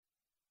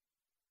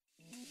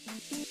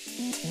One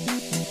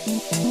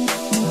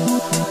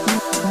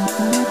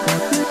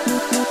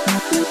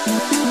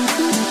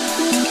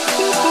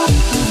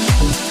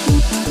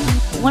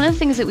of the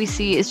things that we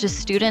see is just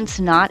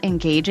students not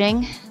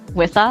engaging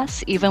with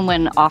us, even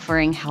when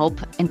offering help,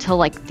 until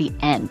like the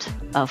end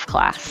of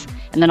class.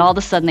 And then all of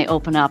a sudden they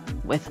open up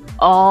with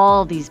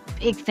all these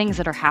big things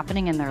that are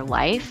happening in their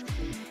life.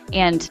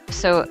 And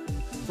so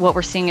what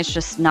we're seeing is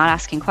just not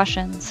asking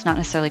questions, not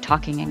necessarily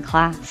talking in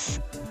class,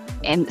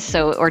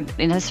 or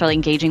necessarily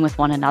engaging with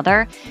one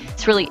another.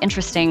 It's really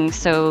interesting.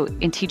 So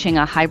in teaching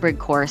a hybrid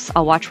course,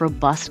 I'll watch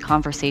robust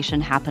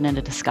conversation happen in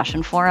a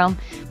discussion forum,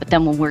 but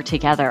then when we're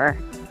together,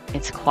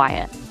 it's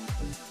quiet.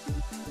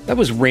 That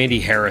was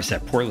Randy Harris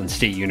at Portland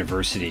State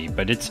University,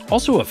 but it's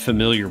also a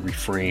familiar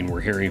refrain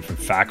we're hearing from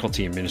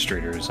faculty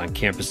administrators on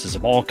campuses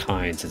of all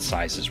kinds and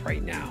sizes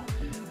right now.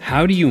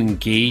 How do you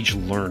engage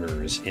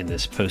learners in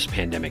this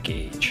post-pandemic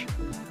age?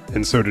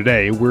 And so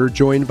today, we're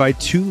joined by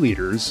two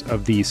leaders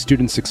of the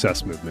student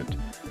success movement.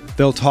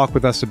 They'll talk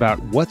with us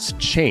about what's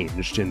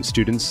changed in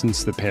students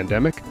since the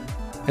pandemic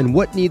and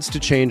what needs to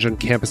change on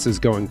campuses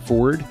going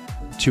forward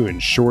to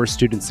ensure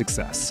student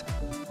success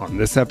on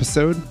this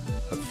episode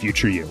of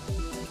Future You.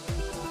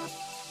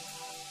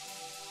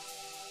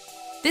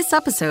 This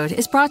episode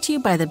is brought to you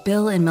by the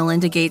Bill and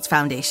Melinda Gates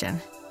Foundation,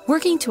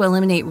 working to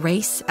eliminate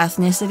race,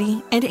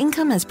 ethnicity, and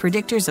income as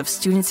predictors of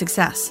student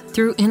success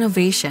through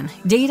innovation,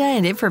 data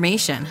and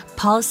information,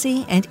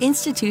 policy, and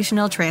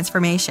institutional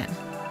transformation.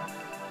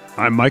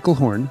 I'm Michael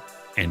Horn.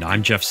 And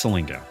I'm Jeff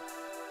Salingo.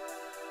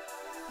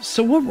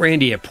 So what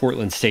Randy at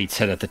Portland State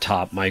said at the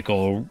top,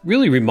 Michael,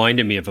 really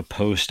reminded me of a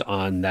post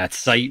on that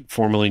site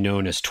formerly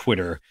known as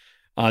Twitter.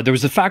 There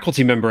was a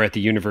faculty member at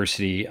the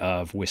University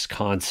of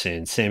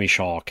Wisconsin, Sammy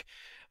Schalk,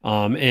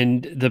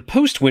 and the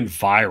post went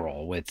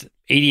viral with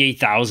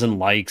 88,000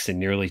 likes and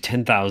nearly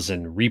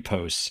 10,000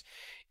 reposts,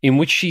 in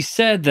which she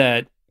said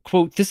that,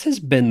 quote, "This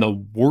has been the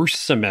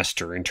worst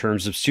semester in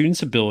terms of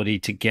students' ability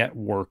to get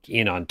work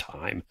in on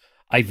time.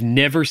 I've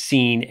never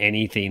seen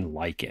anything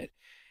like it."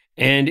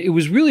 And it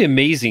was really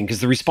amazing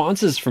because the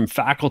responses from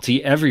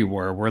faculty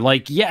everywhere were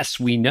like, yes,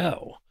 we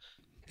know.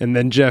 And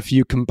then, Jeff,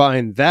 you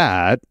combine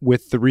that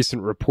with the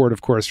recent report,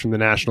 of course, from the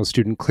National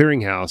Student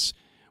Clearinghouse,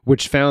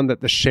 which found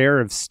that the share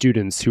of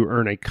students who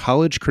earn a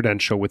college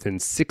credential within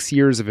 6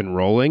 years of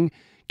enrolling,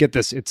 get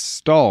this, it's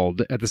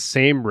stalled at the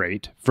same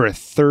rate for a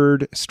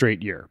third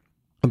straight year.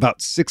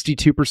 About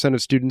 62%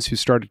 of students who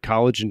started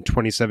college in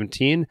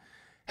 2017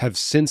 have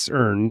since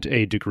earned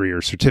a degree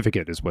or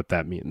certificate, is what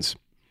that means.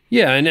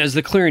 Yeah, and as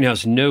the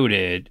Clearinghouse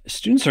noted,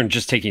 students aren't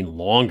just taking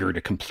longer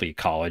to complete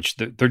college,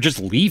 they're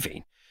just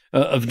leaving.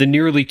 Of the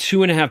nearly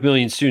 2.5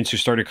 million students who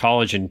started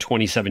college in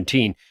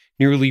 2017,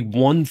 nearly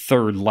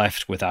 1/3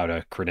 left without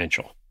a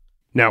credential.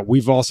 Now,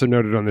 we've also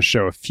noted on the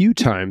show a few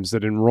times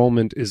that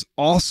enrollment is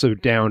also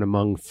down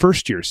among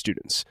first-year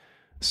students.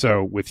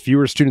 So with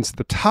fewer students at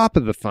the top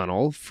of the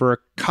funnel for a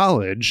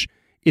college,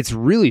 it's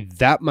really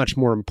that much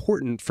more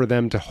important for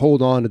them to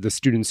hold on to the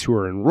students who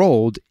are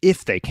enrolled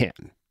if they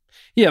can.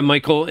 Yeah,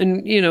 Michael,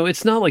 and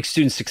it's not like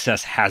student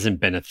success hasn't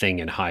been a thing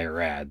in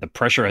higher ed. The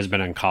pressure has been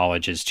on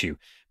colleges to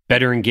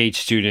better engage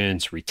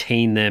students,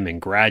 retain them,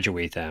 and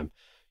graduate them,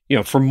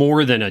 for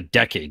more than a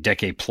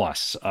decade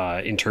plus,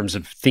 in terms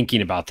of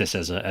thinking about this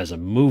as a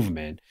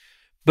movement.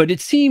 But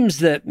it seems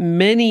that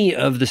many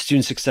of the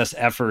student success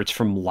efforts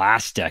from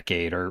last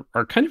decade are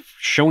kind of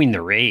showing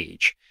their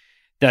age,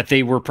 that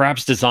they were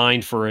perhaps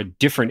designed for a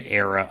different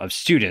era of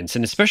students,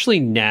 and especially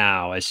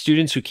now, as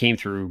students who came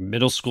through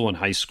middle school and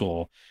high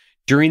school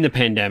during the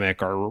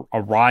pandemic are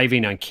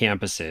arriving on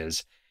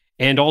campuses,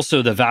 and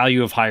also the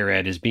value of higher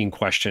ed is being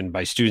questioned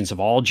by students of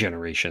all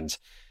generations,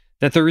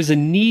 that there is a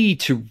need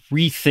to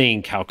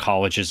rethink how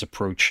colleges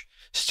approach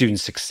student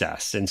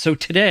success. And so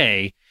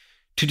today,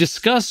 to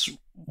discuss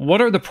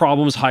what are the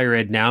problems higher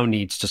ed now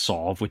needs to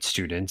solve with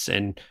students,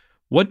 and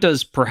what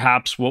does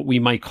perhaps what we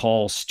might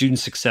call student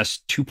success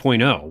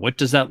 2.0, what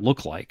does that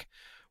look like?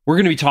 We're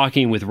going to be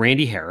talking with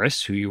Randy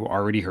Harris, who you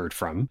already heard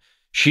from.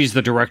 She's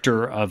the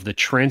director of the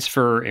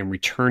Transfer and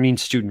Returning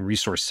Student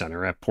Resource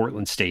Center at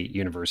Portland State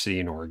University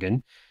in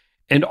Oregon.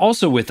 And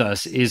also with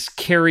us is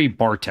Carrie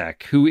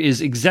Bartek, who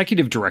is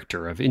executive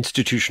director of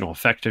institutional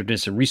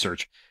effectiveness and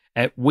research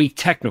at Wake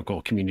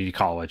Technical Community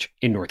College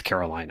in North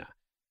Carolina.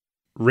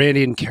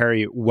 Randy and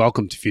Carrie,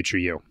 welcome to Future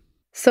You.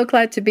 So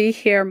glad to be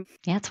here.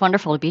 Yeah, it's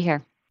wonderful to be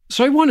here.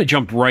 So I want to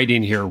jump right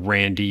in here,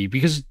 Randy,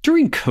 because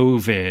during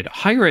COVID,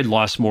 higher ed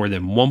lost more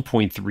than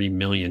 1.3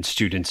 million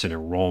students in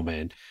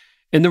enrollment.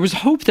 And there was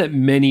hope that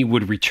many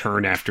would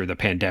return after the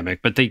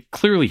pandemic, but they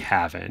clearly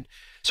haven't.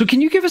 So can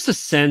you give us a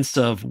sense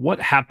of what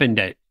happened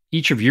at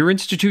each of your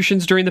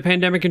institutions during the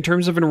pandemic in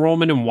terms of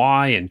enrollment and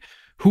why, and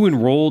who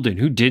enrolled and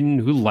who didn't,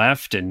 who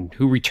left and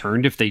who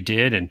returned if they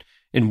did,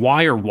 and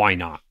why or why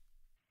not?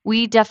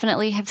 We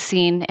definitely have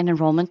seen an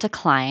enrollment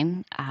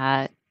decline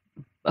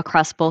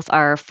across both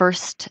our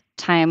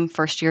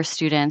first-year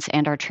students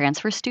and our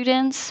transfer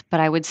students, but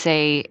I would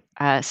say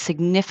a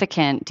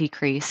significant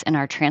decrease in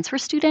our transfer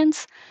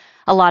students.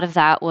 A lot of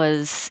that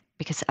was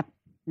because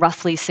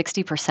roughly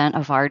 60%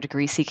 of our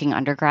degree-seeking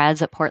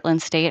undergrads at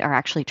Portland State are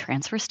actually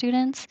transfer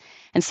students.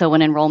 And so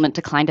when enrollment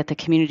declined at the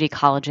community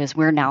colleges,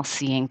 we're now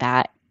seeing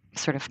that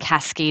sort of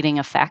cascading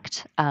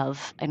effect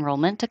of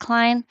enrollment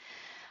decline.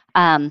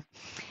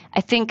 I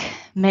think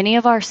many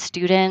of our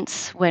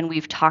students, when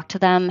we've talked to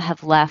them,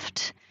 have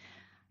left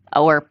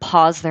or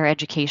paused their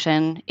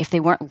education if they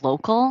weren't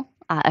local.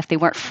 If they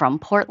weren't from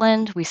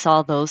Portland, we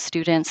saw those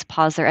students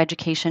pause their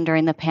education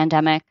during the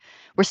pandemic.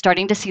 We're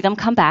starting to see them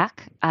come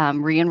back,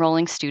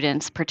 re-enrolling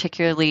students,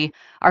 particularly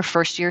our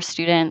first-year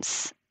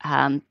students.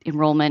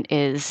 Enrollment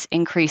is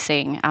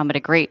increasing at a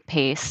great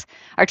pace.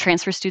 Our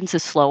transfer students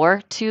is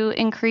slower to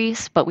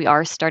increase, but we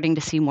are starting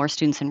to see more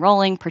students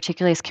enrolling,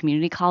 particularly as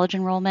community college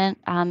enrollment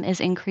is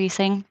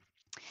increasing.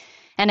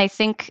 And I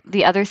think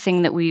the other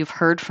thing that we've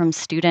heard from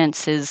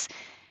students is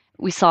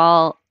we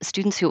saw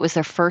students who it was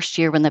their first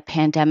year when the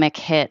pandemic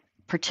hit,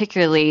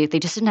 particularly they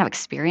just didn't have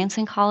experience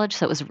in college,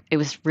 so it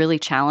was really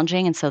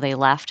challenging, and so they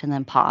left and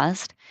then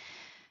paused.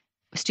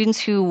 Students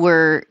who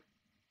were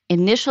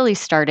initially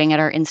starting at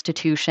our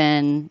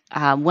institution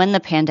when the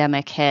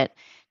pandemic hit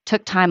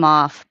took time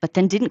off, but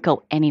then didn't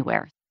go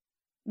anywhere.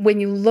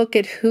 When you look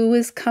at who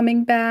is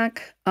coming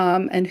back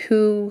and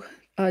who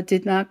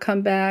did not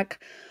come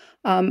back,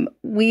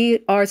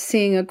 we are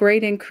seeing a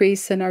great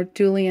increase in our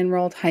duly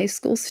enrolled high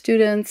school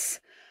students,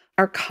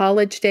 our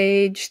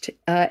college-aged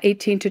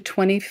 18 to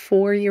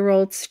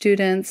 24-year-old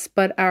students,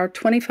 but our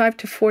 25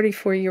 to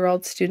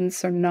 44-year-old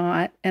students are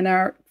not, and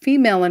our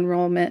female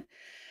enrollment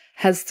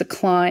has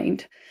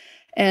declined.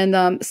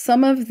 And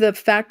some of the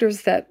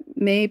factors that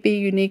may be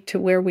unique to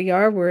where we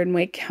are, we're in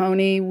Wake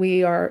County,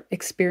 we are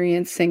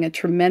experiencing a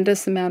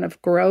tremendous amount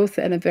of growth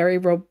and a very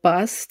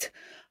robust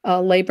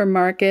labor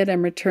market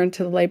and return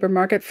to the labor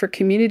market. For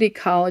community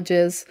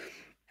colleges,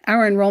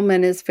 our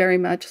enrollment is very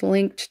much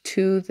linked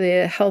to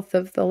the health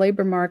of the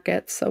labor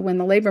market. So when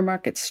the labor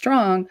market's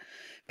strong,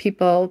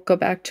 people go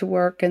back to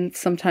work and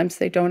sometimes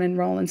they don't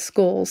enroll in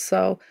school.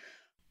 So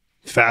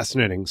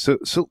fascinating. So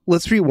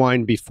let's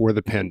rewind before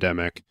the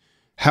pandemic.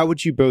 How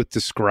would you both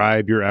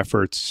describe your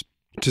efforts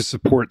to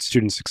support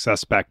student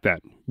success back then?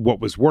 What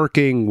was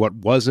working, what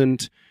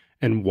wasn't,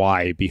 and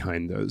why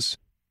behind those?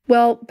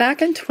 Well,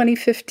 back in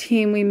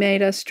 2015, we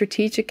made a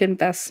strategic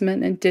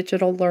investment in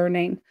digital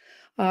learning.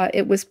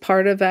 It was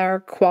part of our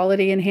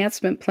quality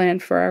enhancement plan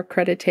for our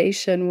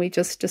accreditation. We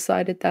just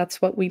decided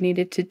that's what we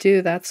needed to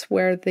do. That's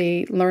where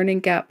the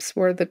learning gaps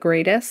were the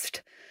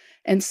greatest.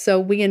 And so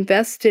we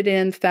invested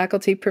in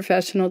faculty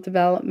professional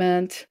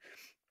development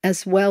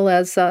as well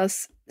as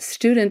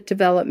student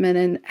development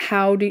and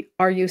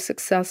are you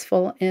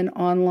successful in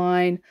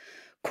online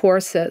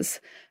courses.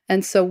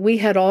 And so we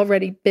had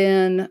already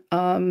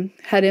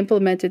had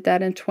implemented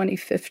that in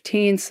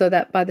 2015 so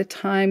that by the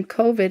time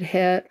COVID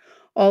hit,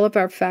 all of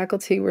our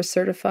faculty were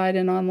certified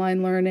in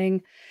online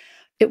learning.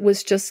 It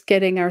was just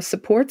getting our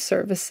support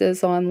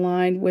services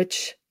online,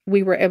 which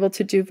we were able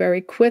to do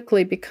very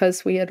quickly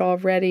because we had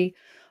already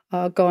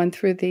gone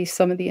through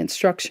some of the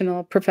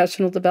instructional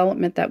professional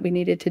development that we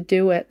needed to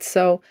do it.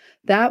 So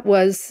that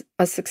was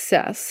a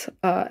success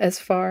as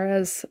far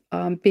as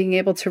being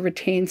able to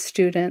retain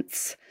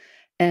students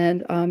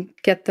and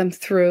get them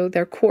through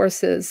their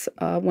courses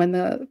when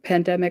the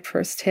pandemic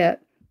first hit.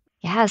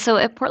 Yeah, so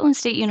at Portland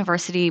State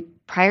University,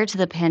 prior to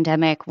the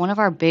pandemic, one of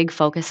our big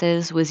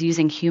focuses was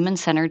using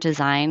human-centered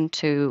design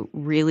to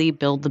really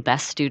build the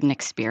best student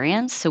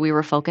experience. So we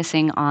were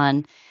focusing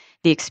on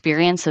the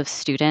experience of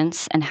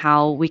students and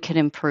how we could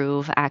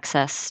improve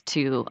access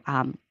to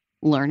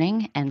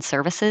learning and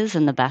services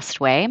in the best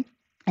way.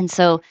 And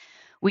so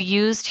we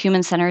used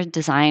human-centered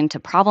design to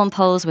problem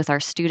pose with our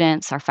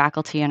students, our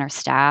faculty, and our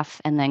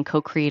staff, and then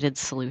co-created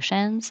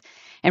solutions,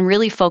 and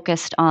really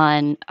focused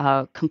on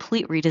a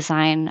complete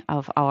redesign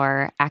of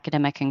our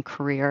academic and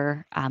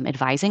career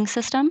advising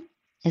system,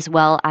 as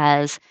well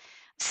as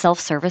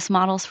self-service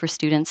models for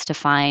students to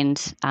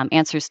find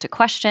answers to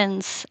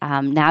questions,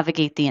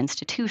 navigate the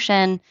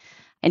institution,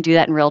 and do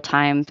that in real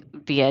time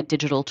via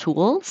digital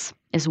tools,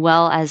 as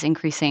well as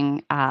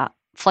increasing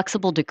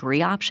flexible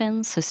degree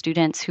options. So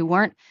students who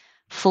weren't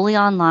fully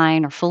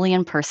online or fully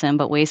in person,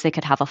 but ways they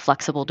could have a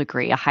flexible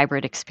degree, a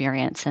hybrid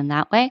experience in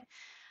that way.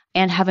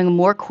 And having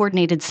more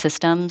coordinated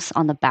systems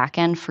on the back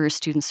end for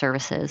student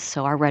services.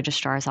 So our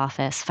registrar's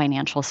office,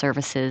 financial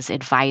services,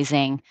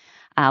 advising,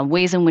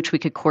 ways in which we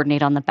could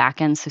coordinate on the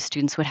back end so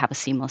students would have a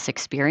seamless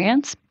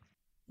experience.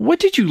 What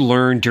did you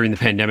learn during the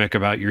pandemic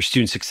about your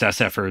student success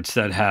efforts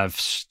that have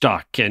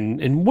stuck?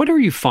 And what are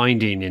you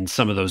finding in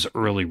some of those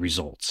early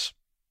results?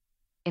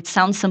 It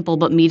sounds simple,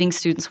 but meeting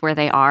students where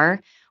they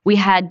are,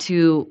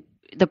 the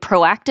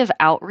proactive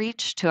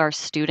outreach to our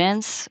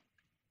students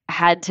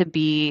had to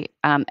be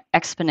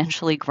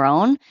exponentially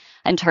grown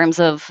in terms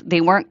of they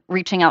weren't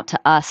reaching out to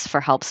us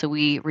for help. So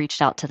we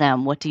reached out to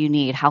them. What do you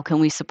need? How can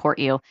we support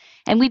you?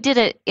 And we did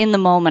it in the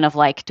moment of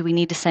like, do we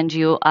need to send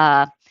you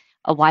a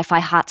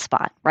Wi-Fi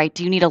hotspot, right?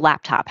 Do you need a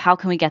laptop? How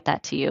can we get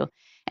that to you?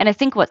 And I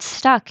think what's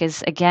stuck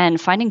is, again,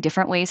 finding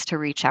different ways to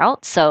reach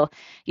out. So,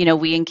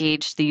 we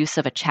engage the use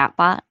of a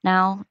chatbot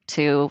now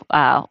to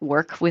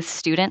work with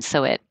students.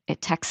 So it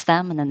texts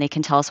them and then they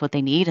can tell us what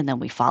they need and then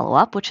we follow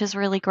up, which is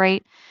really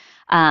great.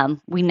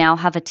 We now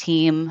have a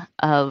team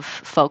of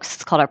folks,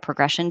 it's called our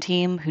progression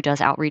team, who does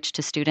outreach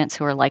to students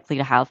who are likely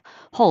to have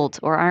holds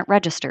or aren't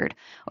registered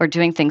or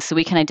doing things so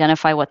we can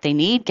identify what they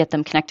need, get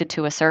them connected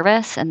to a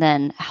service, and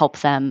then help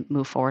them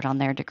move forward on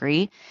their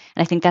degree.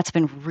 And I think that's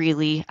been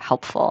really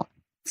helpful.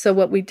 So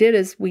what we did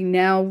is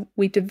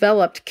we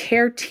developed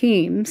care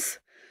teams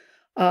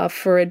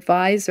for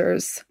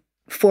advisors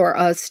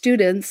for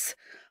students,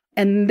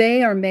 and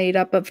they are made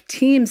up of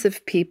teams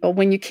of people.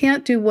 When you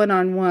can't do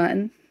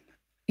one-on-one,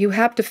 you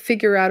have to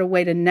figure out a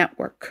way to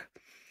network.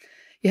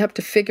 You have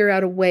to figure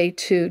out a way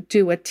to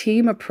do a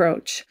team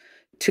approach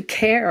to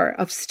care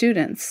of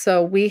students.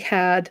 So we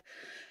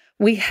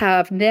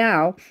have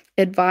now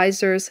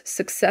advisors,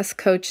 success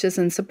coaches,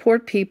 and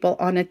support people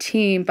on a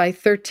team by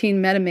 13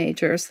 meta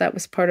majors. That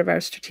was part of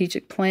our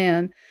strategic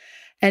plan.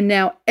 And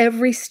now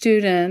every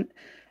student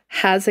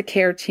has a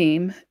care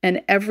team,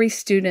 and every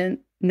student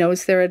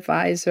knows their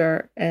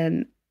advisor,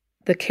 and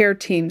the care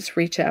teams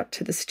reach out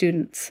to the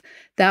students.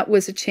 That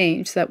was a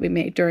change that we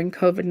made during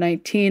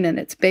COVID-19, and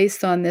it's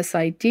based on this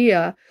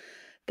idea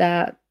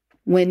that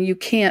when you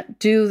can't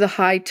do the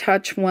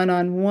high-touch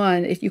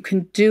one-on-one, if you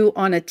can do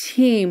on a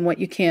team what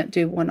you can't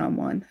do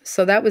one-on-one.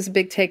 So that was a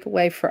big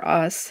takeaway for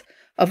us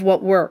of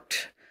what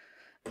worked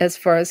as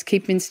far as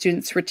keeping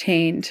students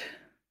retained.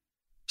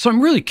 So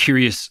I'm really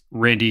curious,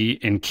 Randy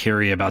and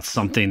Carrie, about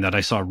something that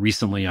I saw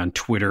recently on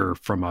Twitter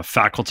from a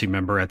faculty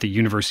member at the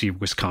University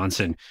of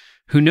Wisconsin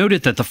who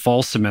noted that the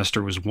fall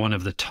semester was one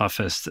of the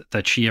toughest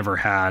that she ever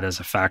had as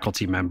a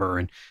faculty member.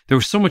 And there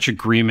was so much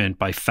agreement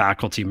by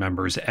faculty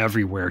members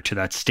everywhere to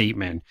that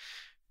statement,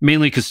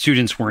 mainly because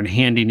students weren't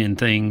handing in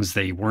things,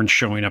 they weren't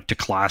showing up to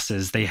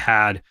classes, they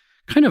had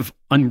kind of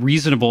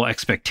unreasonable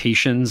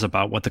expectations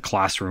about what the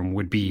classroom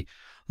would be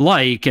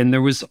like. And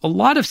there was a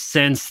lot of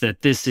sense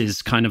that this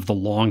is kind of the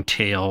long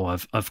tail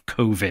of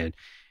COVID.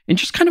 And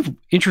just kind of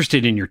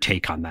interested in your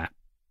take on that.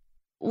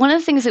 One of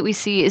the things that we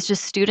see is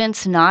just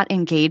students not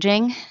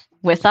engaging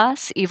with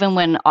us, even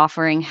when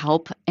offering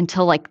help,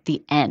 until like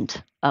the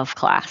end of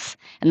class.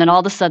 And then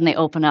all of a sudden they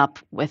open up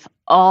with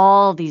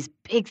all these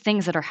big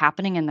things that are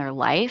happening in their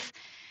life.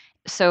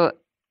 So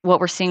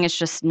what we're seeing is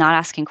just not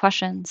asking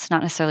questions,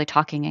 not necessarily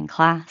talking in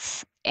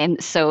class,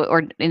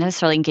 or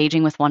necessarily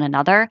engaging with one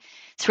another.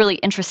 It's really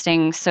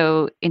interesting.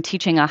 So in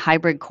teaching a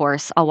hybrid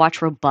course, I'll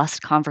watch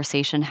robust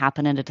conversation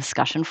happen in a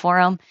discussion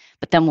forum,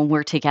 but then when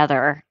we're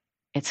together,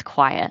 it's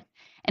quiet.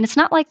 And it's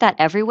not like that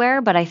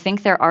everywhere, but I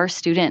think there are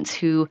students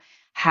who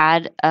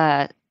had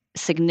a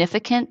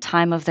significant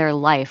time of their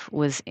life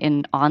was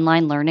in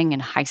online learning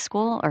in high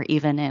school or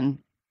even in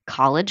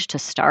college to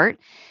start.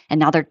 And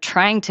now they're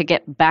trying to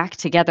get back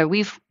together.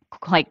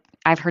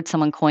 I've heard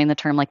someone coin the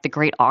term like the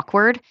great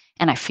awkward,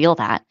 and I feel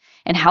that,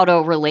 and how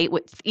to relate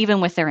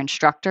even with their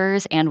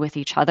instructors and with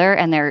each other.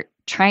 And they're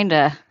trying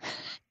to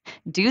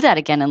do that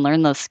again and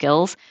learn those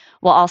skills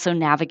while also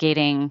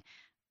navigating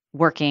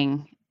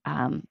working,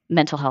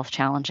 mental health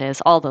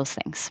challenges, all those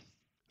things.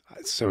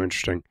 It's so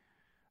interesting.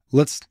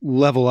 Let's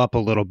level up a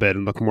little bit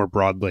and look more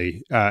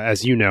broadly.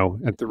 As you know,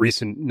 at the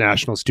recent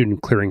National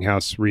Student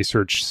Clearinghouse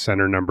Research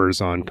Center numbers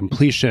on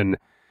completion,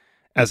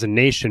 as a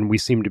nation, we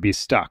seem to be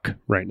stuck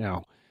right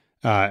now.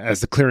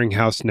 As the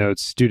Clearinghouse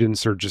notes,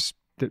 students are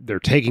they're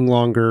taking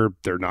longer,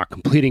 they're not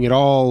completing at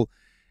all,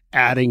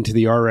 adding to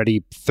the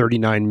already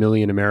 39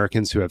 million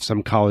Americans who have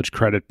some college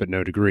credit but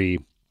no degree.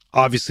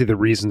 Obviously, the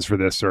reasons for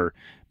this are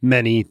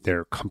many,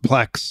 they're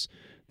complex,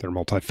 they're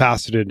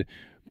multifaceted,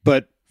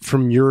 but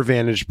from your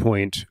vantage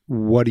point,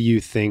 what do you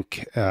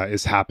think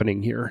is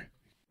happening here?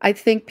 I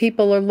think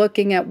people are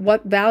looking at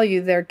what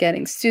value they're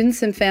getting.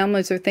 Students and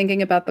families are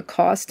thinking about the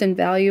cost and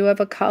value of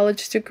a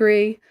college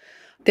degree.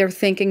 They're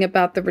thinking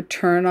about the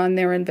return on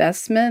their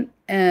investment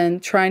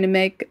and trying to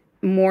make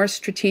more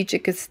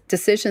strategic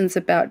decisions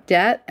about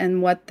debt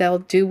and what they'll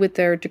do with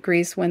their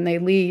degrees when they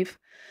leave.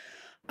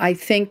 I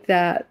think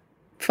that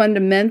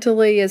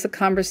fundamentally is a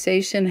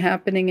conversation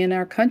happening in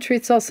our country.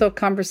 It's also a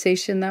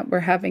conversation that we're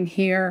having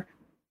here.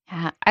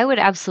 Yeah, I would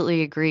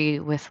absolutely agree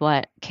with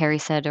what Carrie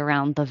said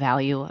around the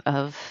value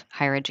of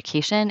higher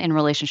education in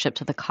relationship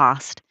to the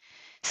cost.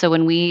 So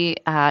when we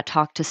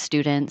talk to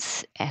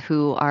students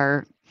who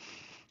are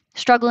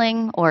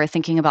struggling or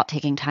thinking about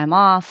taking time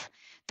off,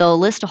 they'll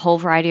list a whole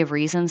variety of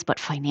reasons, but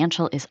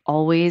financial is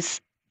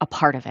always a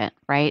part of it,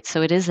 right?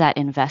 So it is that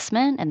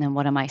investment, and then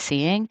what am I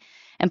seeing?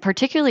 And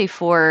particularly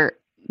for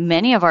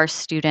many of our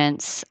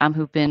students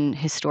who've been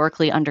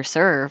historically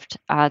underserved,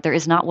 there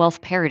is not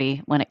wealth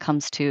parity when it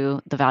comes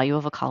to the value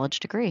of a college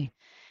degree.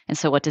 And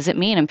so what does it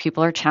mean? And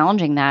people are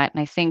challenging that.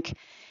 And I think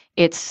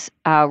it's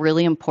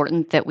really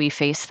important that we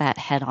face that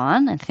head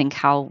on and think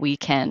how we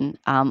can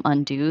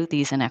undo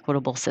these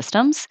inequitable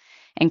systems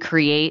and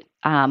create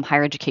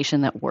higher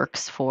education that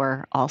works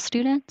for all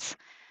students.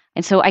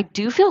 And so I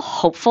do feel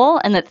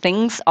hopeful and that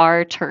things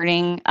are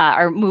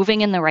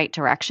moving in the right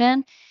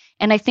direction.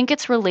 And I think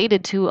it's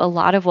related to a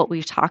lot of what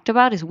we've talked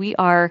about is we've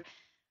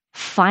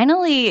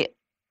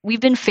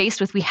been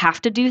faced with, we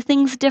have to do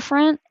things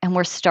different, and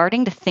we're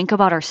starting to think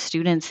about our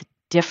students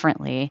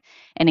differently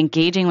and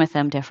engaging with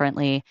them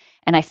differently.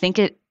 And I think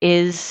it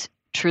is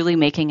truly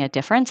making a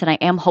difference. And I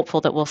am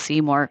hopeful that we'll see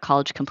more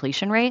college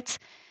completion rates.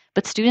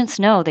 But students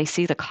know, they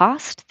see the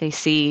cost, they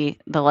see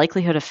the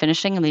likelihood of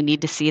finishing, and they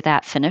need to see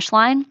that finish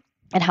line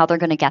and how they're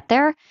going to get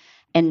there,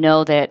 and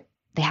know that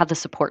they have the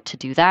support to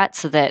do that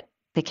so that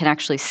they can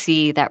actually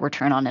see that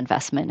return on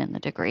investment in the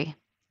degree.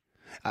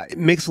 It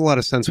makes a lot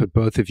of sense what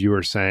both of you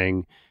are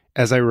saying.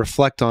 As I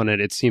reflect on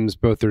it, it seems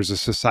both there's a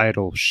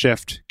societal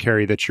shift,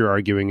 Carrie, that you're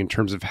arguing in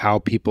terms of how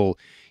people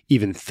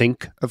even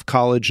think of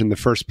college in the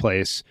first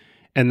place.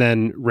 And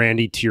then,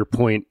 Randy, to your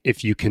point,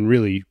 if you can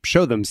really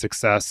show them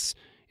success,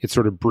 it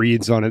sort of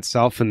breeds on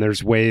itself. And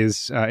there's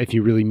ways, if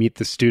you really meet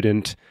the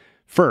student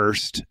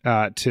first,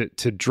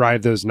 to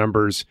drive those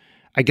numbers.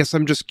 I guess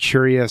I'm just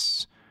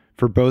curious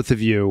for both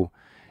of you,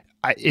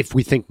 if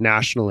we think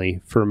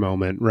nationally for a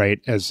moment, right,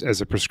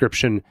 as a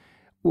prescription,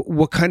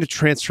 what kind of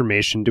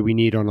transformation do we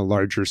need on a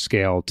larger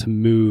scale to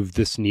move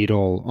this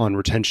needle on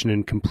retention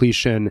and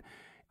completion?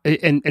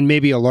 And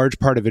maybe a large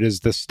part of it is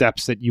the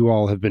steps that you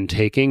all have been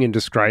taking and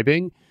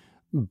describing.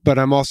 But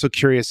I'm also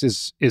curious,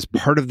 is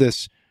part of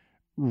this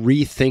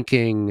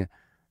rethinking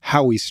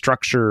how we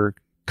structure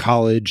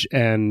college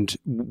and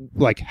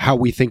like how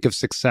we think of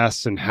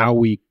success and how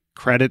we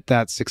credit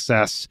that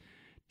success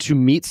to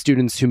meet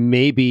students who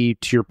maybe,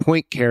 to your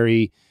point,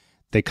 Carrie,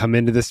 they come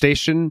into the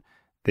station,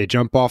 they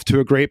jump off to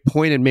a great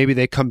point, and maybe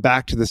they come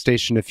back to the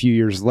station a few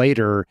years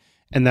later,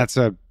 and that's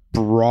a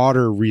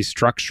broader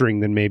restructuring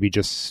than maybe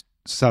just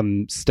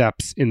some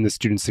steps in the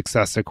student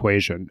success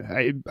equation.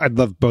 I'd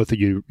love both of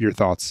your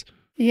thoughts.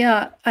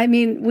 Yeah, I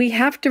mean, we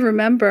have to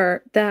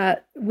remember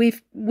that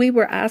we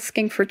were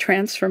asking for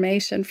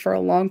transformation for a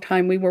long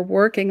time. We were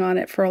working on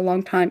it for a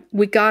long time.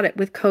 We got it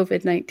with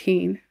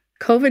COVID-19.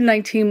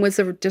 COVID-19 was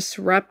a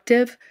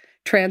disruptive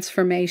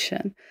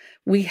transformation.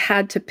 We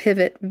had to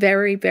pivot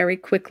very, very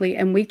quickly,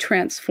 and we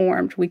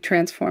transformed. We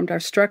transformed our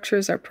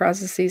structures, our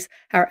processes,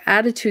 our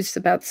attitudes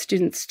about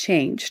students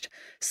changed.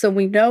 So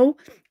we know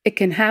it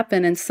can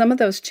happen, and some of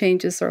those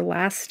changes are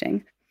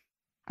lasting.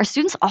 Our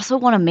students also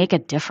want to make a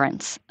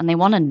difference, and they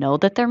want to know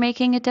that they're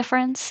making a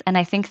difference. And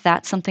I think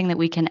that's something that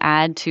we can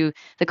add to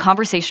the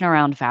conversation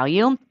around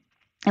value.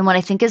 And what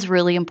I think is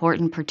really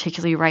important,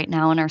 particularly right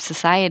now in our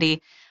society,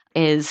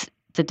 is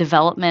the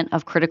development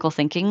of critical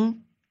thinking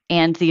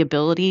and the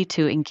ability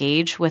to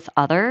engage with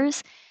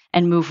others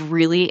and move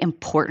really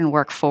important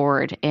work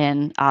forward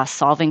in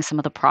solving some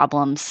of the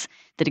problems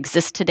that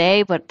exist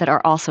today, but that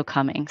are also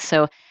coming.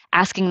 So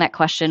asking that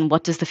question,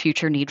 what does the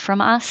future need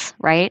from us,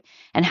 right?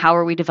 And how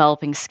are we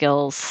developing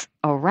skills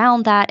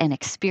around that and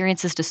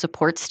experiences to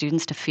support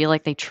students to feel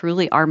like they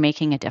truly are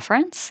making a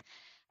difference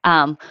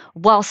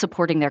while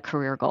supporting their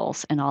career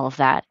goals and all of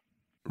that.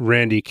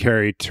 Randy,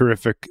 Carrie,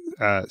 terrific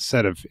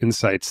set of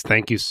insights.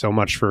 Thank you so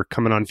much for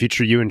coming on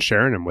Future You and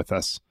sharing them with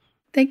us.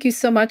 Thank you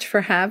so much for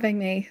having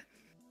me.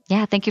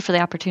 Yeah, thank you for the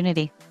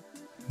opportunity.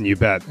 You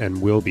bet,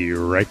 and we'll be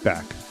right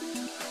back.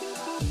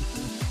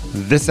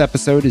 This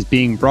episode is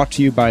being brought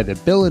to you by the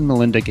Bill and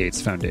Melinda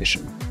Gates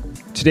Foundation.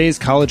 Today's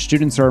college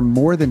students are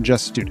more than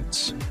just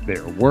students. They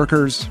are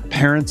workers,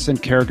 parents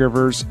and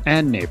caregivers,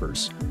 and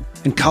neighbors.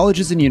 And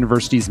colleges and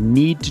universities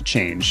need to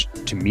change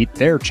to meet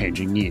their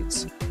changing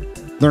needs.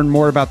 Learn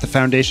more about the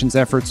Foundation's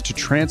efforts to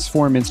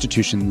transform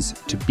institutions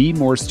to be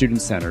more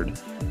student-centered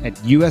at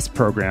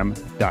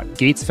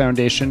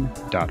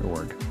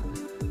usprogram.gatesfoundation.org.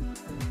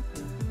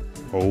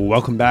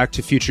 Welcome back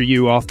to Future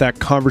You, off that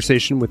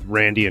conversation with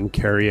Randy and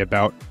Carrie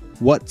about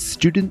what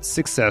Student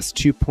Success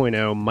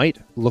 2.0 might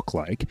look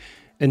like.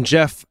 And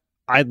Jeff,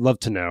 I'd love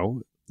to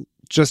know,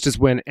 just as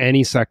when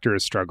any sector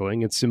is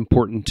struggling, it's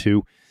important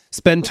to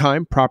spend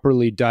time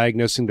properly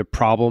diagnosing the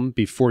problem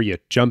before you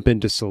jump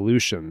into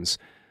solutions.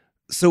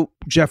 So,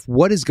 Jeff,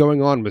 what is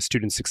going on with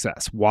student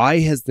success? Why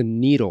has the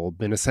needle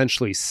been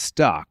essentially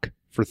stuck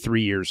for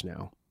 3 years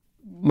now?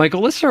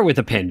 Michael, let's start with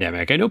the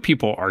pandemic. I know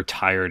people are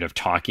tired of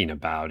talking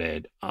about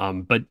it,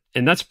 and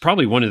that's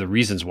probably one of the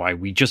reasons why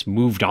we just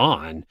moved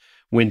on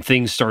when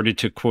things started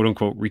to, quote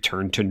unquote,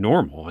 return to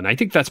normal. And I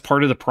think that's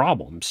part of the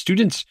problem.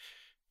 Students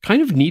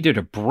kind of needed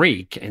a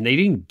break, and they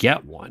didn't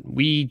get one.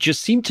 We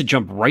just seemed to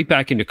jump right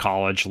back into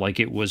college like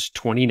it was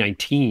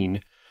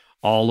 2019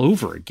 all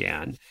over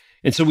again.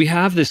 And so we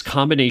have this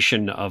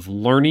combination of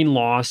learning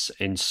loss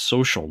and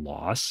social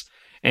loss.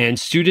 And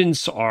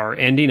students are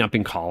ending up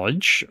in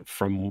college,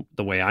 from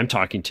the way I'm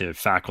talking to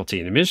faculty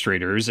and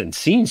administrators and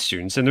seeing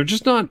students, and they're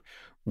just not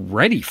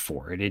ready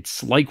for it.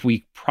 It's like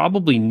we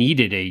probably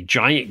needed a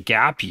giant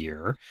gap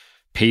year,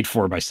 paid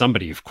for by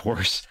somebody, of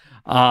course,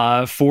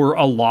 for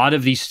a lot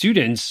of these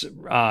students,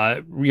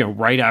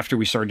 right after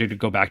we started to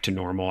go back to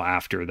normal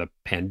after the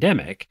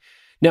pandemic.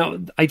 Now,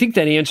 I think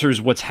that answers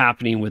what's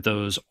happening with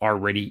those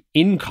already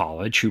in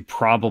college who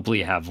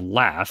probably have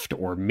left,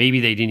 or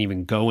maybe they didn't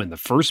even go in the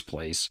first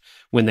place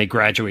when they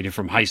graduated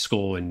from high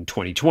school in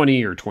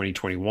 2020 or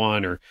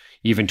 2021 or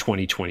even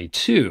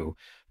 2022.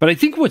 But I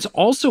think what's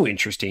also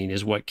interesting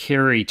is what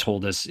Carrie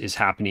told us is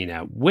happening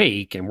at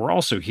Wake, and we're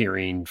also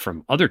hearing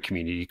from other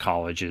community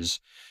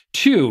colleges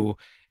too.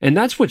 And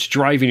that's what's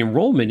driving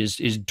enrollment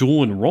is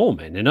dual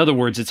enrollment. In other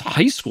words, it's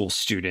high school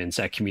students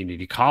at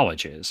community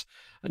colleges,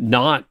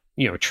 not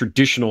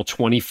traditional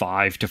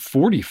 25 to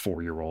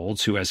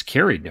 44-year-olds who, as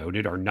Carrie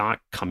noted, are not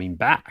coming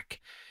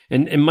back.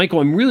 And Michael,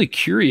 I'm really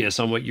curious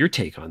on what your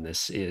take on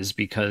this is,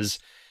 because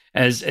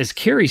as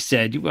Carrie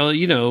said, well,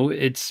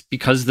 it's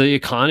because the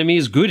economy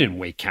is good in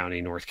Wake County,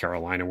 North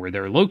Carolina, where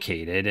they're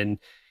located. And,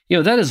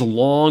 that has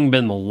long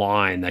been the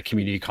line that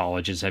community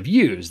colleges have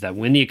used, that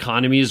when the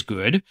economy is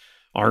good,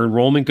 our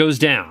enrollment goes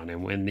down.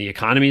 And when the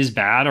economy is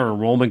bad, our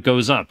enrollment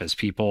goes up as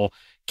people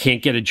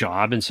can't get a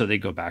job. And so they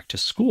go back to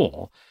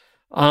school.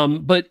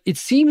 But it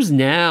seems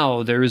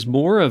now there is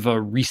more of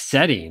a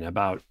resetting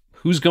about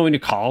who's going to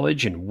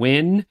college and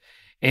when.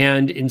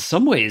 And in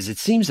some ways, it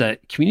seems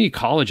that community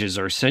colleges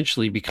are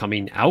essentially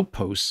becoming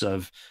outposts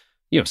of,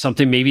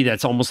 something maybe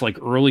that's almost like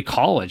early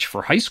college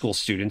for high school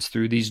students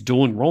through these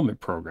dual enrollment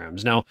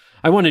programs. Now,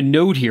 I want to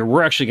note here,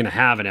 we're actually going to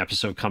have an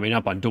episode coming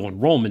up on dual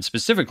enrollment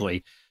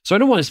specifically. So I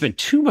don't want to spend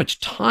too much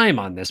time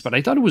on this, but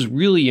I thought it was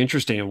really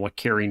interesting in what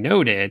Carrie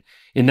noted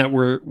in that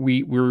we're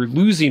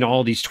losing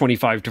all these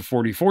 25 to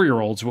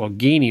 44-year-olds while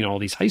gaining all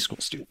these high school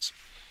students.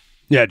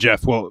 Yeah,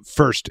 Jeff. Well,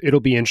 first,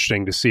 it'll be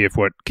interesting to see if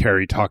what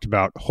Carrie talked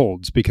about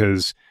holds,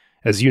 because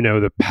as you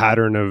know, the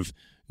pattern of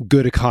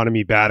good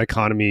economy, bad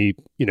economy,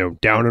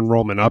 down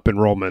enrollment, up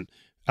enrollment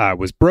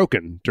was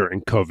broken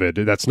during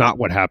COVID. That's not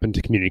what happened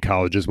to community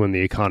colleges when the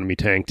economy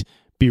tanked.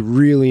 Be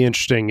really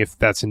interesting if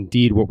that's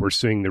indeed what we're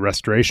seeing, the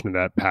restoration of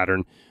that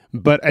pattern.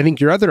 But I think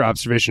your other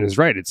observation is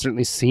right. It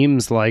certainly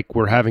seems like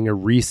we're having a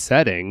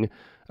resetting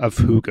of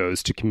who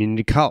goes to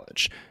community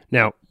college.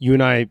 Now, you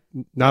and I,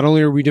 not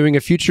only are we doing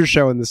a future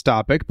show on this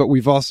topic, but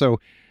we've also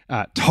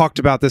talked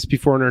about this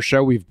before in our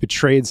show. We've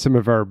betrayed some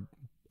of our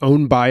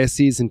own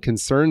biases and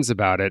concerns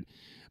about it.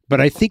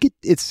 But I think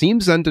it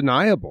seems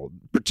undeniable,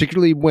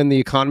 particularly when the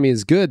economy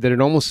is good, that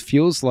it almost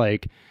feels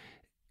like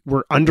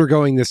we're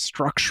undergoing this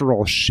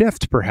structural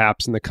shift,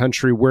 perhaps, in the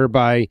country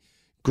whereby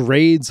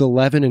grades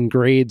 11 and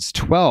grades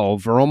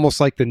 12 are almost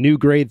like the new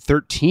grade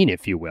 13,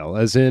 if you will,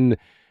 as in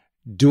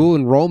dual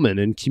enrollment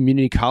in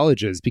community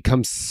colleges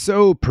becomes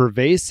so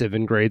pervasive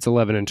in grades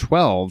 11 and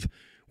 12,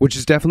 which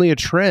is definitely a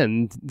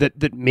trend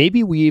that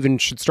maybe we even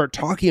should start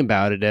talking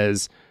about it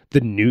as the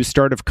new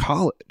start of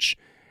college.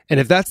 And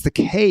if that's the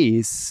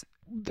case,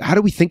 how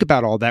do we think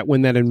about all that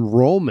when that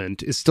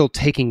enrollment is still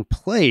taking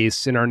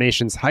place in our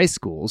nation's high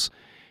schools?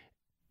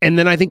 And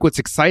then I think what's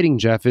exciting,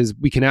 Jeff, is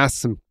we can ask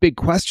some big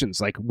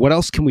questions like, what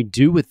else can we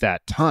do with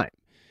that time?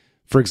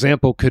 For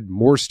example, could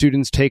more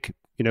students take,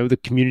 the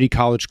community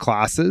college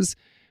classes,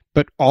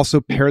 but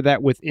also pair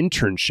that with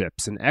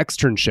internships and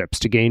externships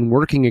to gain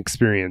working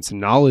experience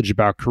and knowledge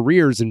about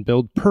careers and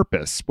build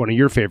purpose, one of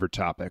your favorite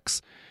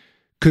topics?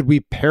 Could we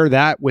pair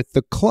that with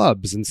the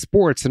clubs and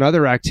sports and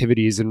other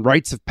activities and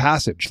rites of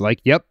passage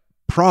like,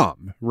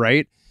 prom,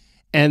 right?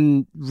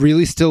 And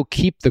really still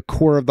keep the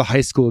core of the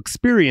high school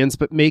experience,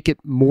 but make it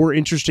more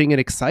interesting and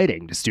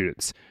exciting to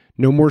students.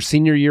 No more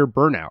senior year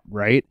burnout,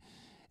 right?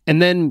 And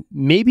then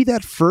maybe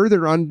that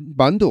further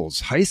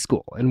unbundles high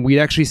school, and we'd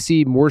actually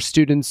see more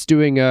students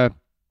doing and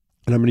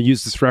I'm going to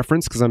use this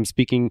reference because I'm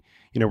speaking,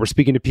 we're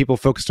speaking to people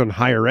focused on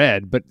higher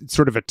ed, but it's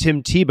sort of a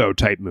Tim Tebow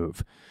type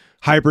move,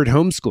 hybrid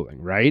homeschooling,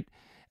 right?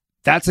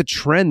 That's a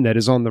trend that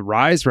is on the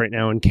rise right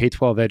now in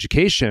K-12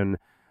 education.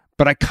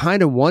 But I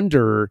kind of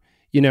wonder,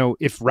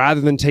 if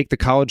rather than take the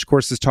college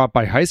courses taught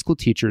by high school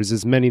teachers,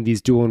 as many of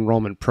these dual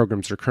enrollment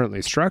programs are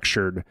currently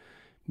structured,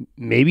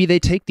 maybe they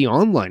take the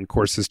online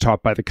courses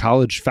taught by the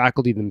college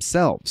faculty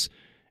themselves.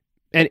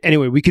 And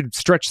anyway, we could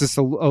stretch this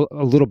a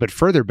little bit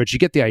further, but you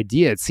get the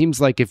idea. It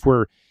seems like if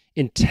we're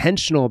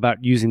intentional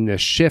about using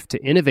this shift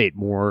to innovate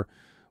more,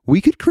 we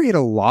could create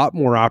a lot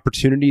more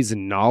opportunities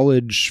and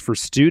knowledge for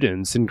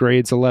students in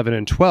grades 11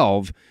 and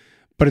 12,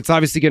 but it's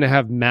obviously going to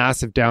have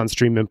massive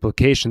downstream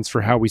implications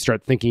for how we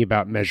start thinking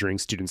about measuring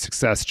student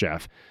success,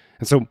 Jeff.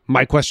 And so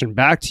my question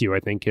back to you, I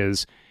think,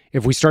 is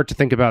if we start to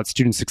think about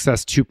Student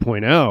Success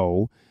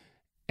 2.0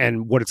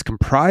 and what it's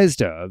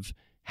comprised of,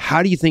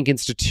 how do you think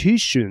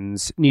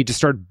institutions need to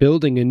start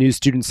building a new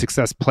student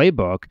success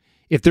playbook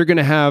if they're going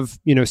to have,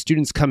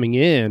 students coming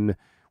in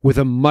with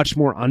a much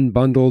more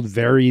unbundled,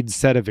 varied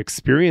set of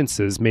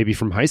experiences, maybe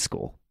from high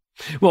school?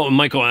 Well,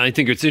 Michael, I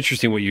think it's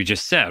interesting what you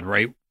just said,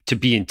 right? To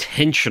be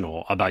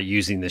intentional about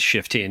using this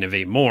shift to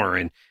innovate more.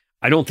 And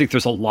I don't think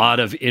there's a lot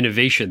of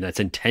innovation that's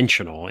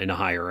intentional in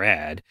higher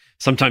ed.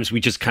 Sometimes we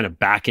just kind of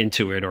back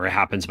into it or it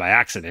happens by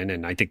accident.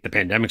 And I think the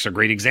pandemic's a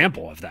great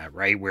example of that,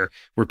 right? Where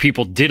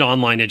people did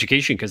online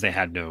education because they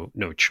had no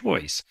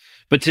choice.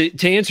 But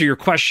to answer your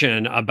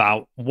question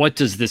about what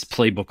does this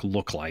playbook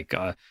look like,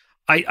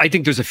 I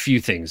think there's a few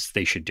things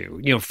they should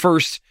do.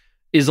 First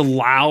is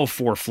allow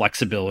for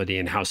flexibility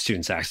in how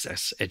students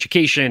access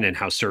education and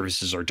how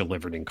services are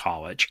delivered in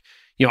college.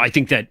 I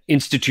think that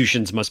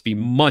institutions must be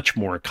much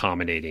more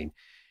accommodating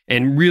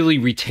and really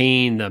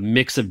retain the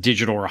mix of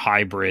digital or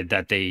hybrid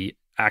that they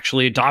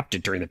actually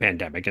adopted during the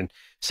pandemic. And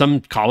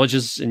some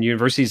colleges and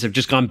universities have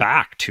just gone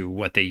back to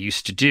what they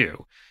used to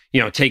do.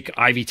 Take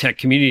Ivy Tech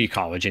Community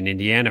College in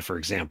Indiana, for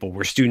example,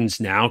 where students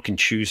now can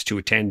choose to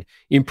attend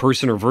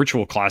in-person or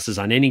virtual classes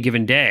on any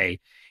given day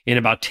in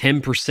about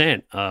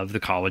 10% of the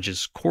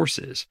college's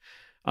courses.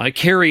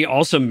 Carrie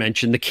also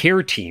mentioned the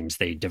care teams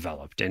they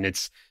developed, and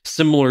it's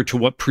similar to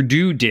what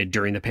Purdue did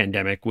during the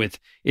pandemic with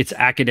its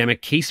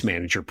academic case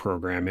manager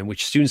program, in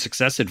which student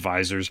success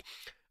advisors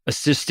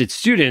assisted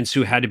students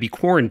who had to be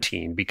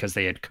quarantined because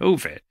they had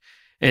COVID.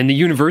 And the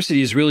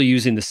university is really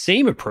using the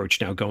same approach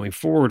now going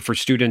forward for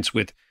students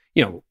with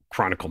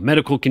chronic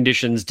medical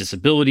conditions,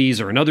 disabilities,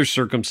 or in other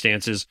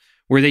circumstances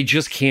where they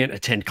just can't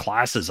attend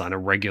classes on a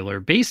regular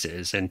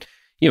basis. And,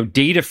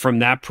 data from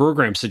that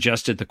program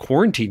suggested the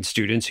quarantine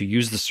students who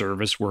used the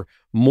service were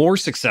more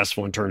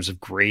successful in terms of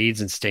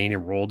grades and staying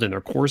enrolled in their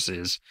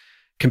courses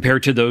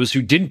compared to those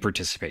who didn't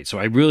participate. So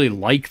I really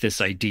like this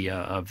idea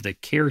of the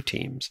care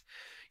teams.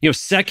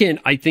 Second,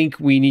 I think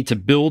we need to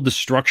build the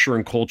structure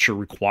and culture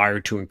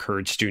required to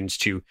encourage students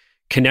to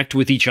connect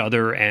with each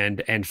other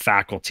and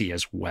faculty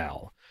as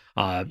well.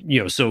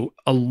 So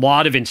a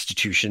lot of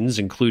institutions,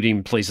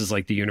 including places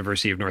like the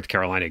University of North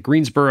Carolina at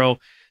Greensboro,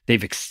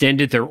 they've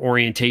extended their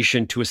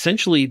orientation to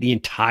essentially the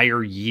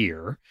entire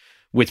year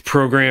with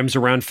programs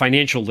around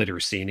financial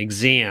literacy and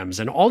exams.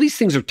 And all these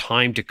things are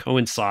timed to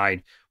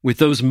coincide with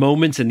those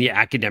moments in the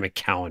academic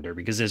calendar,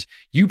 because as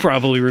you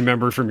probably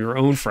remember from your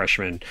own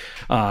freshman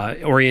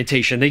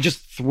orientation, they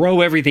just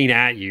throw everything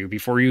at you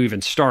before you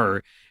even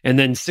start. And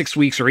then 6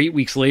 weeks or 8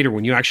 weeks later,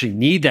 when you actually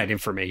need that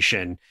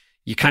information,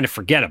 you kind of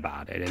forget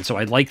about it. And so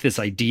I like this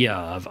idea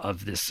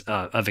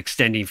of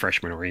extending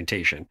freshman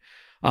orientation.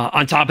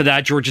 On top of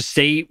that, Georgia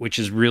State, which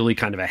is really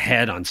kind of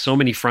ahead on so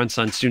many fronts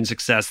on student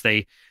success,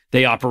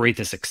 they operate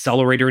this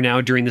accelerator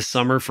now during the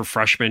summer for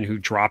freshmen who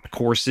dropped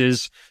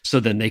courses so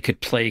then they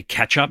could play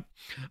catch up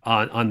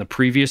on the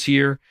previous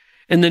year.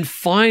 And then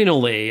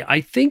finally,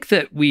 I think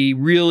that we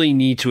really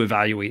need to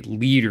evaluate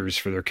leaders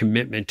for their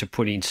commitment to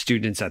putting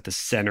students at the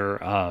center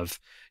of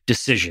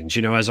decisions.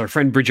 As our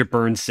friend Bridget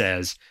Burns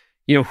says,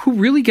 who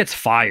really gets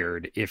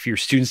fired if your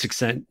student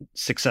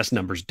success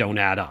numbers don't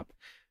add up?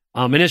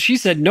 And as she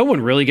said, no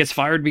one really gets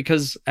fired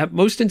because at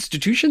most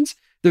institutions,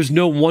 there's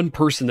no one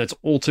person that's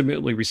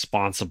ultimately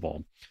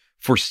responsible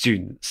for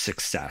student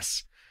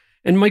success.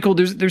 And Michael,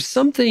 there's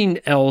something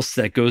else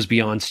that goes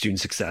beyond student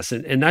success,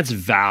 and that's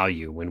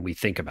value when we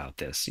think about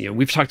this.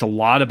 We've talked a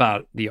lot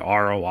about the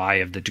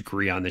ROI of the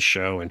degree on this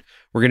show, and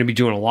we're going to be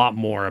doing a lot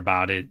more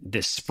about it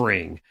this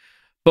spring.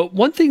 But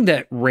one thing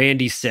that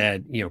Randy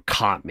said,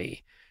 caught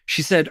me.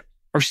 She said,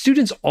 our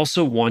students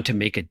also want to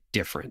make a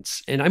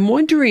difference. And I'm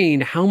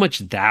wondering how much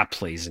that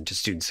plays into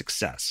student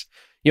success.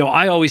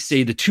 I always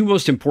say the two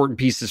most important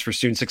pieces for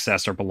student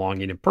success are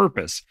belonging and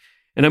purpose.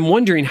 And I'm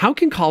wondering, how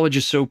can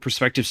colleges show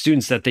prospective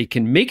students that they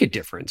can make a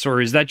difference?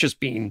 Or is that just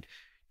being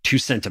too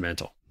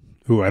sentimental?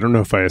 Ooh, I don't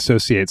know if I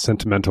associate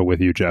sentimental with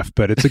you, Jeff,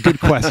 but it's a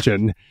good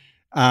question.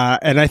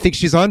 And I think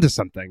she's onto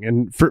something.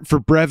 And for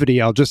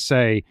brevity, I'll just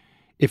say,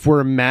 if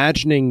we're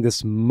imagining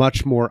this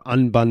much more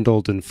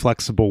unbundled and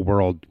flexible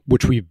world,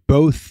 which we've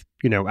both,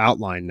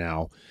 outlined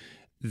now,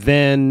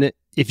 then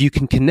if you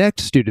can connect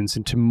students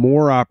into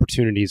more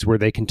opportunities where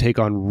they can take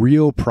on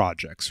real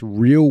projects,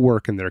 real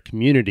work in their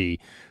community,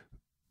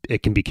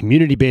 it can be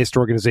community-based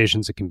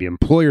organizations, it can be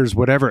employers,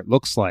 whatever it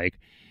looks like,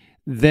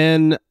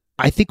 then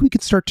I think we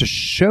could start to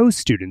show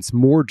students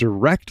more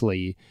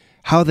directly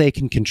how they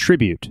can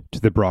contribute to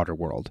the broader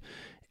world.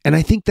 And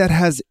I think that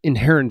has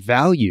inherent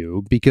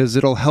value because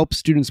it'll help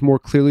students more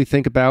clearly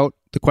think about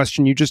the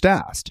question you just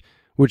asked,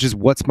 which is,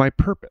 what's my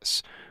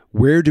purpose?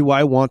 Where do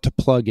I want to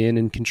plug in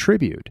and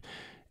contribute?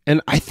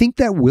 And I think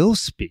that will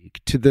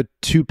speak to the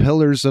two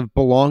pillars of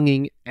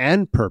belonging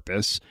and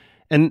purpose,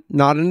 and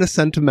not in a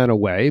sentimental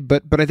way,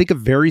 but I think a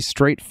very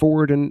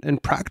straightforward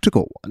and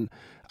practical one.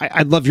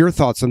 I'd love your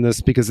thoughts on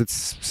this because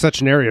it's such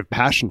an area of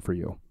passion for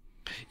you.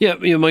 Yeah,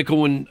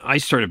 Michael, when I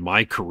started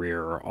my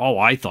career, all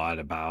I thought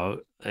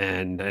about,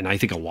 and I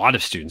think a lot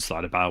of students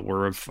thought about,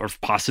 were of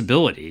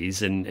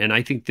possibilities. And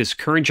I think this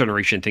current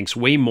generation thinks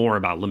way more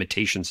about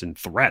limitations and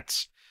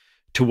threats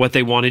to what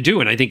they want to do.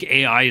 And I think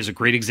AI is a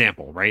great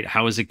example, right?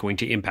 How is it going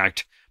to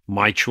impact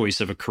my choice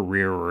of a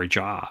career or a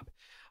job?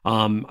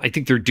 I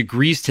think their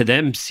degrees to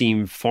them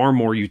seem far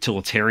more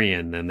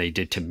utilitarian than they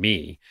did to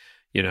me.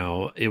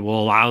 It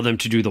will allow them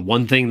to do the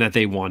one thing that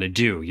they want to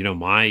do.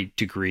 My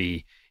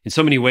degree in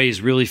so many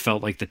ways really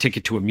felt like the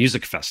ticket to a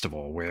music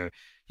festival where,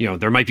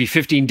 there might be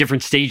 15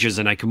 different stages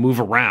and I can move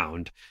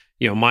around.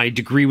 My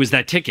degree was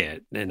that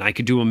ticket and I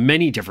could do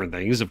many different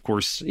things. Of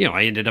course,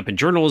 I ended up in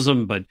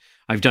journalism, but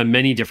I've done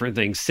many different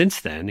things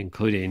since then,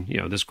 including,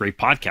 this great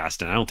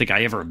podcast. And I don't think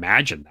I ever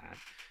imagined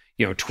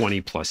that,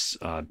 20 plus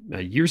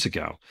years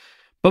ago.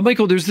 But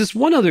Michael, there's this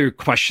one other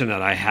question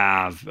that I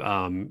have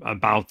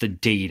about the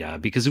data,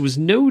 because it was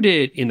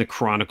noted in the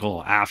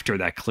Chronicle after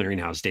that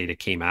Clearinghouse data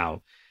came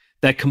out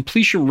that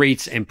completion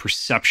rates and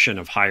perception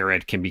of higher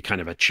ed can be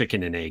kind of a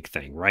chicken and egg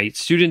thing, right?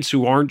 Students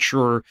who aren't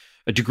sure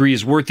a degree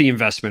is worth the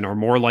investment are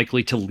more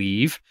likely to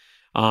leave.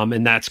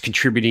 And that's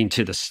contributing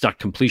to the stuck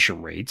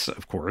completion rates,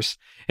 of course.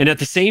 And at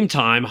the same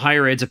time,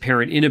 higher ed's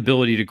apparent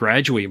inability to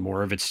graduate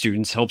more of its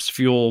students helps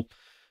fuel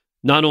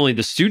not only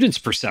the students'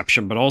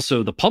 perception, but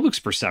also the public's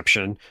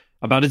perception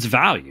about its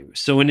value.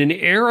 So in an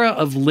era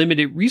of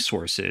limited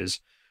resources,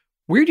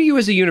 where do you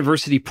as a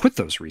university put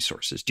those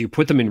resources? Do you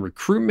put them in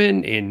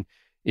recruitment,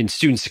 in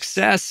student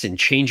success, in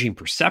changing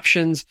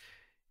perceptions?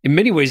 In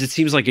many ways, it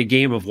seems like a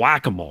game of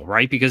whack-a-mole,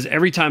 right? Because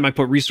every time I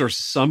put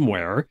resources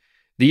somewhere,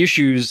 the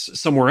issues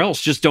somewhere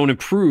else just don't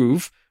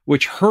improve,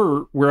 which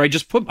hurt where I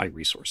just put my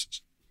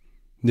resources.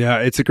 Yeah,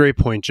 it's a great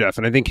point, Jeff.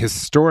 And I think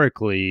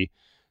historically,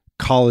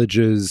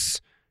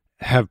 colleges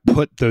have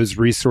put those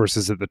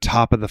resources at the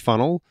top of the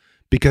funnel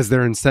because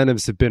their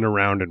incentives have been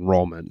around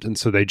enrollment. And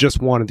so they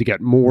just wanted to get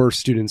more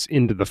students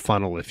into the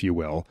funnel, if you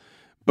will.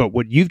 But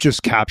what you've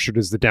just captured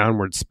is the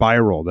downward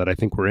spiral that I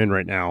think we're in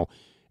right now.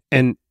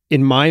 And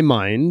in my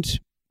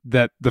mind,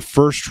 that the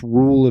first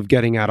rule of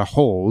getting out of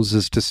holes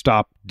is to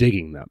stop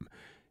digging them.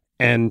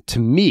 And to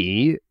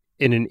me,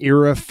 in an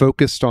era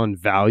focused on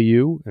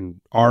value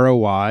and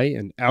ROI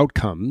and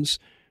outcomes,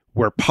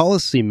 where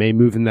policy may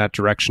move in that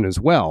direction as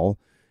well,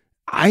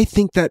 I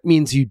think that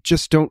means you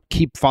just don't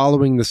keep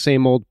following the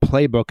same old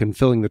playbook and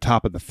filling the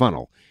top of the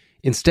funnel.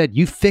 Instead,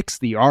 you fix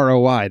the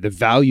ROI, the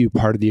value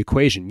part of the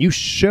equation. You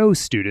show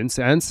students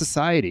and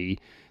society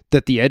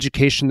that the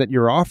education that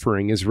you're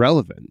offering is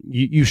relevant.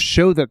 You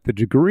show that the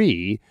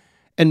degree,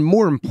 and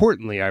more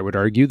importantly, I would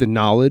argue, the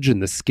knowledge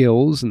and the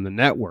skills and the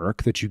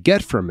network that you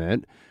get from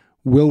it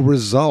will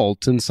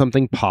result in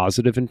something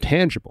positive and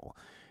tangible.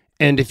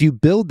 And if you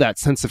build that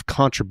sense of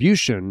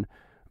contribution,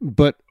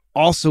 but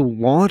also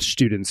launch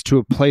students to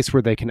a place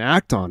where they can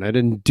act on it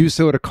and do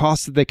so at a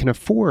cost that they can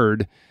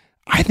afford,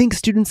 I think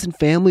students and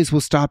families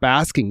will stop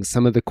asking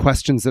some of the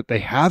questions that they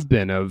have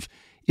been of,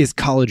 is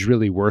college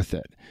really worth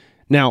it?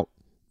 Now,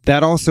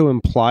 that also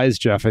implies,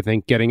 Jeff, I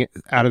think, getting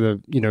out of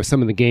the,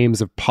 some of the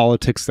games of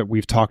politics that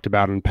we've talked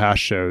about in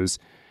past shows.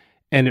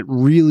 And it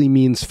really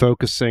means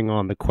focusing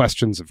on the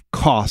questions of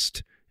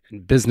cost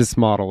and business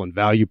model and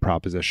value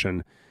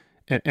proposition.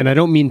 And I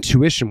don't mean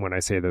tuition when I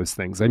say those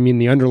things. I mean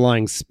the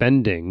underlying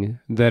spending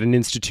that an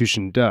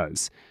institution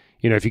does.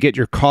 If you get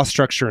your cost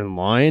structure in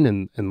line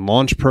and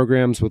launch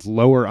programs with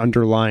lower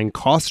underlying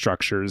cost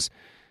structures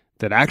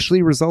that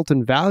actually result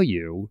in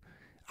value,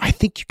 I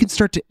think you can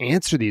start to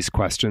answer these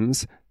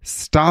questions,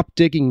 stop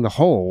digging the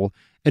hole,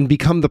 and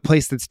become the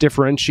place that's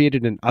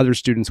differentiated and other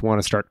students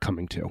want to start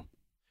coming to.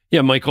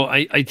 Yeah, Michael,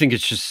 I think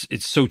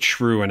it's so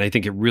true. And I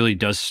think it really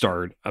does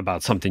start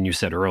about something you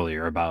said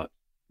earlier about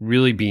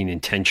really being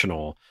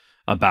intentional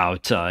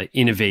about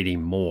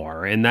innovating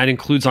more. And that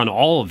includes on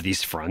all of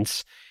these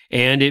fronts.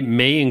 And it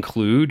may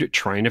include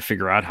trying to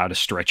figure out how to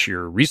stretch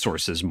your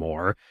resources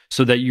more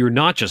so that you're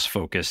not just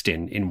focused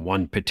in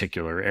one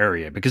particular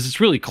area. Because it's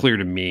really clear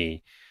to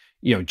me,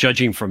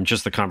 judging from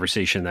just the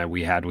conversation that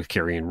we had with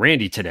Carrie and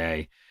Randy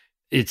today,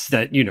 it's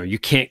that, we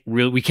can't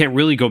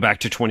really go back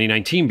to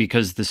 2019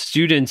 because the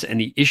students and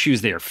the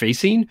issues they are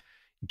facing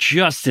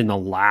just in the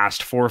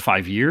last 4 or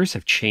 5 years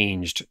have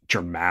changed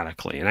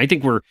dramatically. And I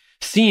think we're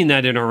seeing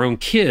that in our own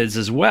kids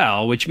as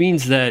well, which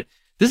means that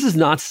this is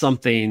not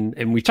something,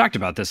 and we talked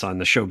about this on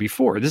the show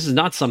before, this is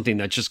not something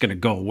that's just going to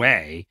go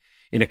away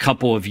in a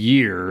couple of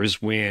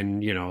years when,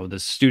 the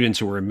students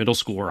who are in middle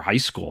school or high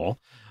school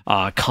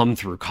come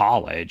through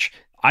college.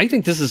 I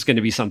think this is going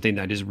to be something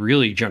that is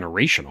really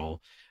generational.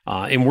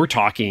 And we're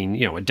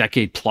talking, a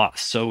decade plus.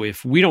 So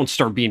if we don't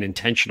start being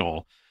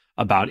intentional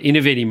about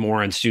innovating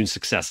more on student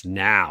success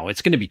now,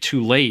 it's going to be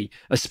too late,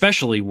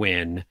 especially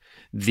when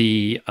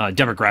the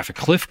demographic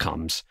cliff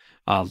comes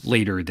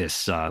later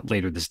this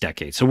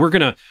decade. So we're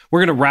gonna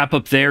wrap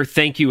up there.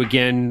 Thank you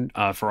again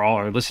for all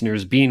our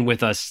listeners being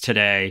with us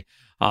today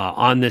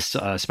on this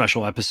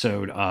special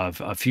episode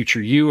of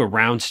Future You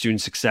around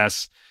student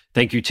success.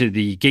 Thank you to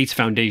the Gates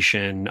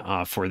Foundation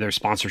for their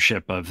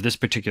sponsorship of this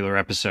particular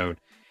episode.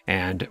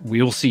 And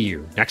we'll see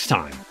you next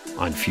time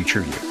on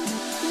Future You.